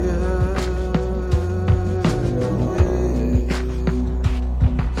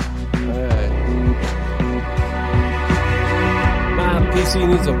PC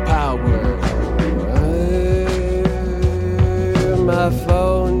needs a power. My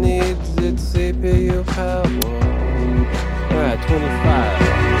phone needs its CPU power. Alright, 25.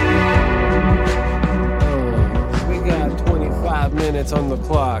 We got 25 minutes on the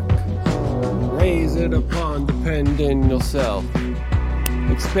clock. Raise it upon, depend in yourself.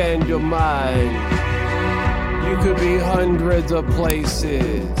 Expand your mind. You could be hundreds of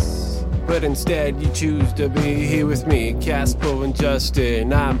places, but instead you choose to be here with me, Caspo and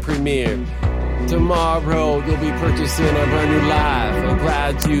Justin. I'm Premier. Tomorrow you'll be purchasing a brand new life. I'm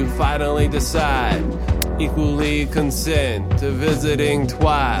glad you finally decide. Equally consent to visiting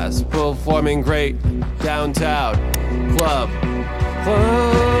twice, performing great downtown club.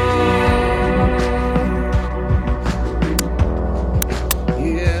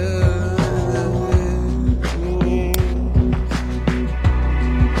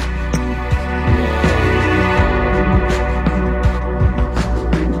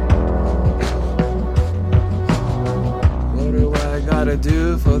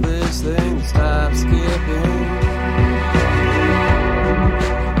 Do for this thing to stop skipping?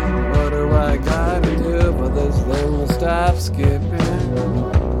 What do I gotta do for this thing to stop skipping?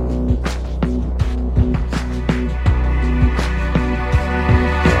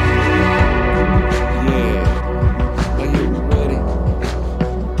 Yeah, are you ready?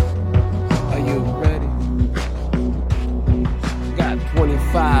 Are you ready? Got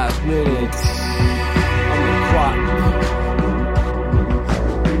 25 minutes on the clock.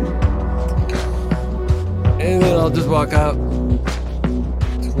 And then I'll just walk out.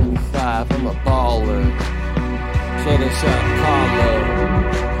 25, I'm a baller. Straight a shot caller.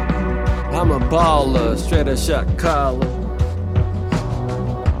 I'm a baller, straight a shot caller.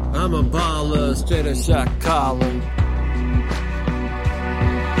 I'm a baller, straight a shot caller.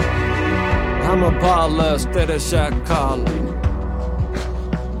 I'm a baller, straight a shot caller.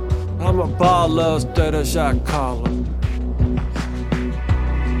 I'm a baller, straight a shot caller.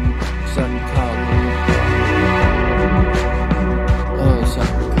 Shot caller.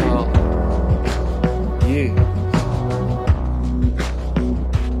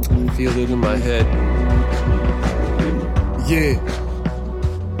 Feel it in my head. Yeah.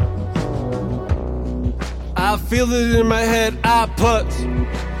 I feel it in my head. I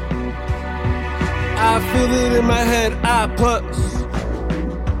feel it in my head.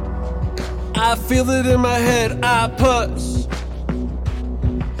 I feel it in my head. I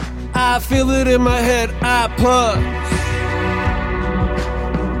feel it in my head.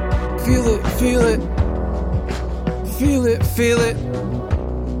 Feel it, feel it. Feel it, feel it.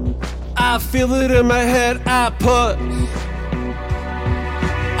 I feel it in my head, I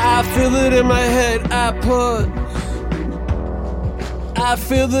feel it in my head, I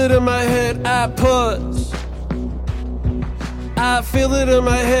feel it in my head, I feel it in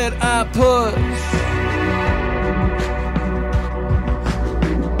my head, I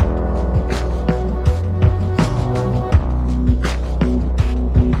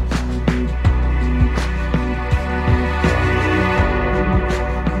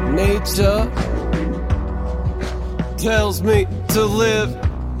Nature tells me to live,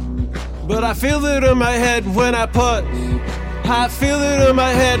 but I feel it in my head when I push. I feel it in my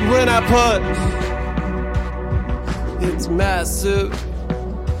head when I push. It's massive,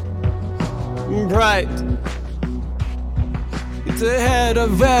 bright. It's ahead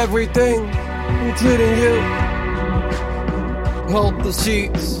of everything, including you. Hold the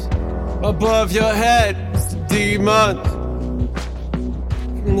sheets above your head, it's the demon.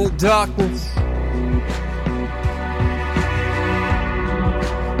 In the darkness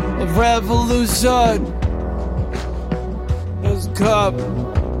of revolution has come.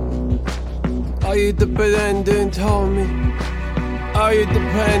 Are you dependent, homie? Are you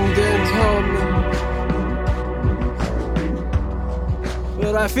dependent, homie?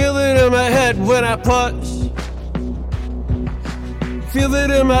 But I feel it in my head when I push. Feel it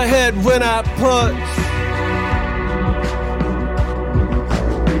in my head when I push.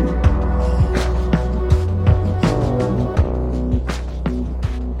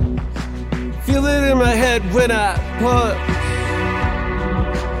 Feel it in my head when I push.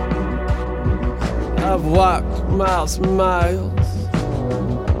 I've walked miles and miles,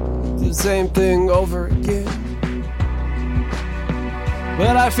 the same thing over again.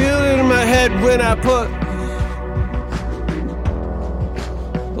 But I feel it in my head when I push.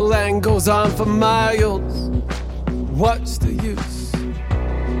 The land goes on for miles. What's the use?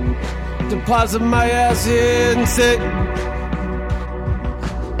 Deposit my ass here and sit.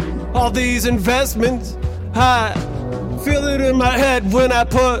 All these investments, I feel it in my head when I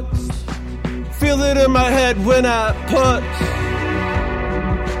push. Feel it in my head when I push.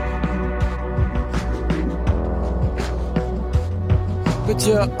 but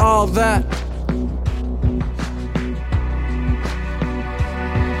you're all that.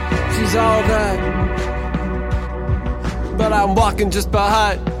 She's all that, but I'm walking just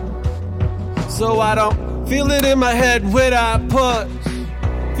behind, so I don't feel it in my head when I push.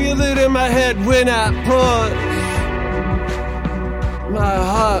 Feel it in my head when I push. My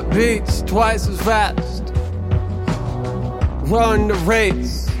heart beats twice as fast. Run the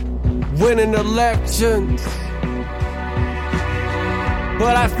race, winning elections,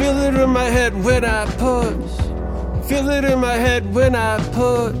 but I feel it in my head when I push. Feel it in my head when I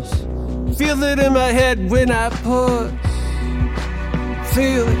push. Feel it in my head when I push.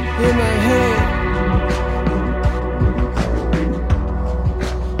 Feel it in my head.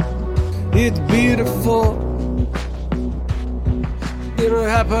 It's beautiful. Didn't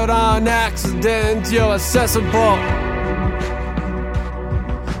happen on accident. You're accessible.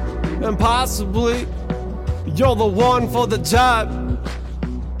 And possibly you're the one for the job.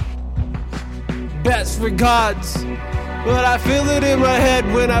 Best regards. But I feel it in my head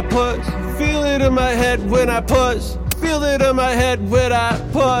when I push. Feel it in my head when I push. Feel it in my head when I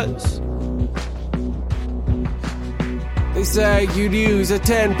push. They say you'd use a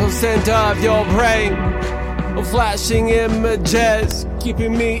 10% of your brain. Flashing images,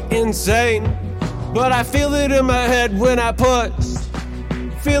 keeping me insane. But I feel it in my head when I push.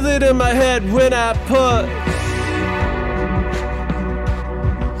 Feel it in my head when I push.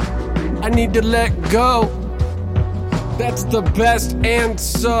 I need to let go. That's the best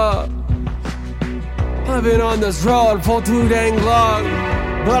answer. I've been on this road for too dang long,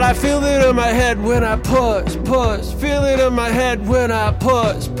 but I feel it in my head when I push, push. Feel it in my head when I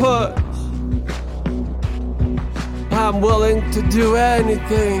push, push. I'm willing to do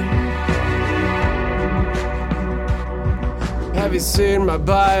anything. Have you seen my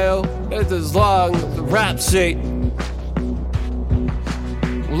bio? It's as long as the rap sheet.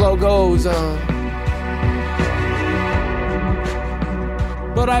 Logos on.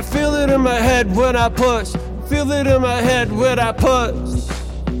 But I feel it in my head when I push. Feel it in my head when I push.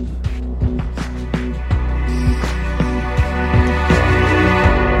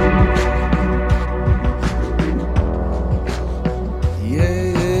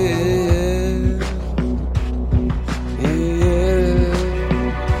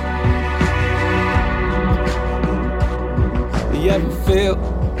 You ever feel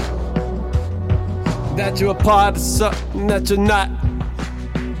that you're a part of something that you're not?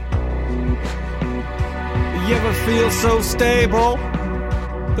 You ever feel so stable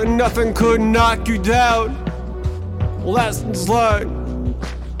that nothing could knock you down? Lessons learned.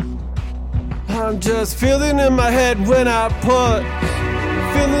 I'm just feeling in my head when I push.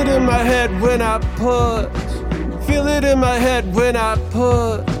 Feel it in my head when I push. Feel it in my head when I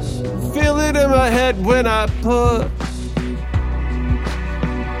push. Feel it in my head when I push.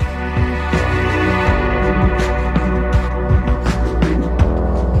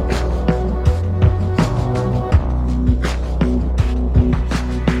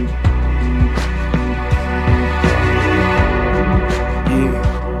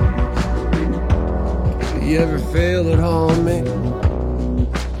 You ever feel it, homie?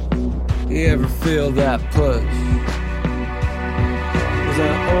 You ever feel that push? 'Cause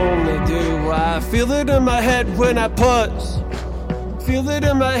I only do. I feel it in my head when I push. Feel it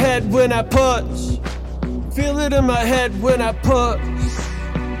in my head when I push. Feel it in my head when I push.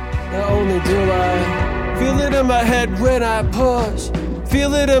 Not only do I feel it in my head when I push.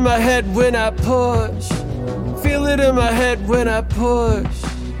 Feel it in my head when I push. Feel it in my head when I push.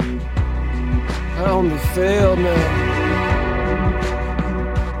 I only feel, man.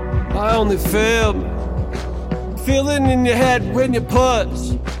 I only feel. Feel it in your head when you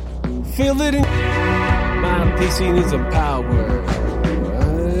push. Feel it in. My PC needs a power.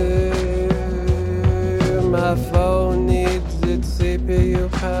 My phone needs its CPU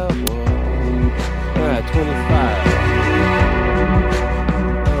power. Alright, 25.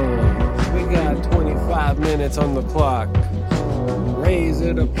 We got 25 minutes on the clock. Raise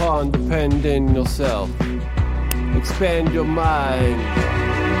it upon depending yourself. Expand your mind.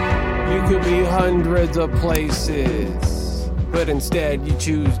 You could be hundreds of places, but instead you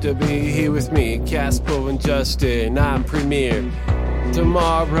choose to be here with me, Casper and Justin. I'm Premier.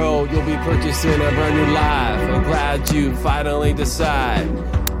 Tomorrow you'll be purchasing a brand new life. I'm glad you finally decide.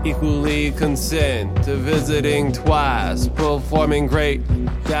 Equally consent to visiting twice, performing great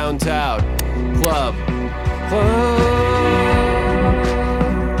downtown club.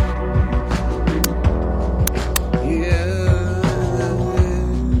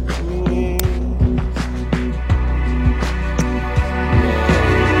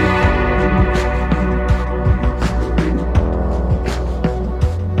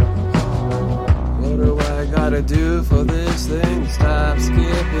 gotta do for this thing to stop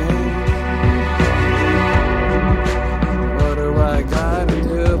skipping? What do I gotta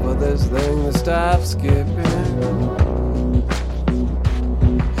do for this thing to stop skipping?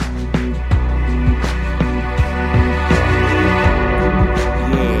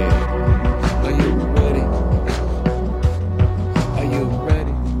 Yeah. Are you ready? Are you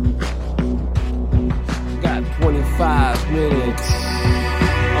ready? Got 25 minutes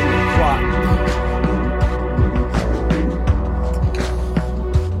on the clock.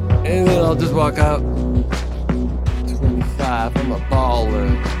 And then I'll just walk out. 25, I'm a baller.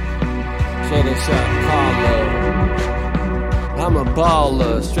 Straight shot caller. I'm a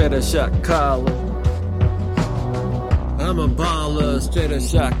baller, straight shot caller. I'm a baller, straight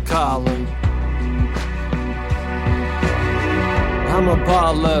shot caller. I'm a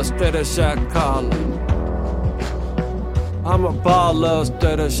baller, straight shot caller. I'm a baller,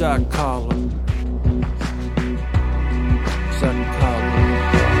 straight shot caller. Shot caller.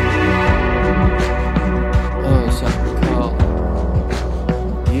 Shot caller.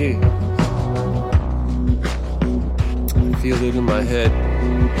 Yeah. I feel it in my head. A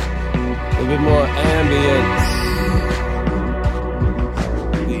little bit more ambience.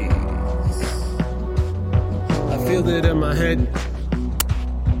 Please. I feel it in my head.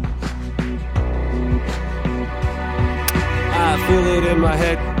 I feel it in my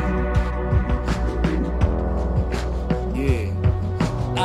head.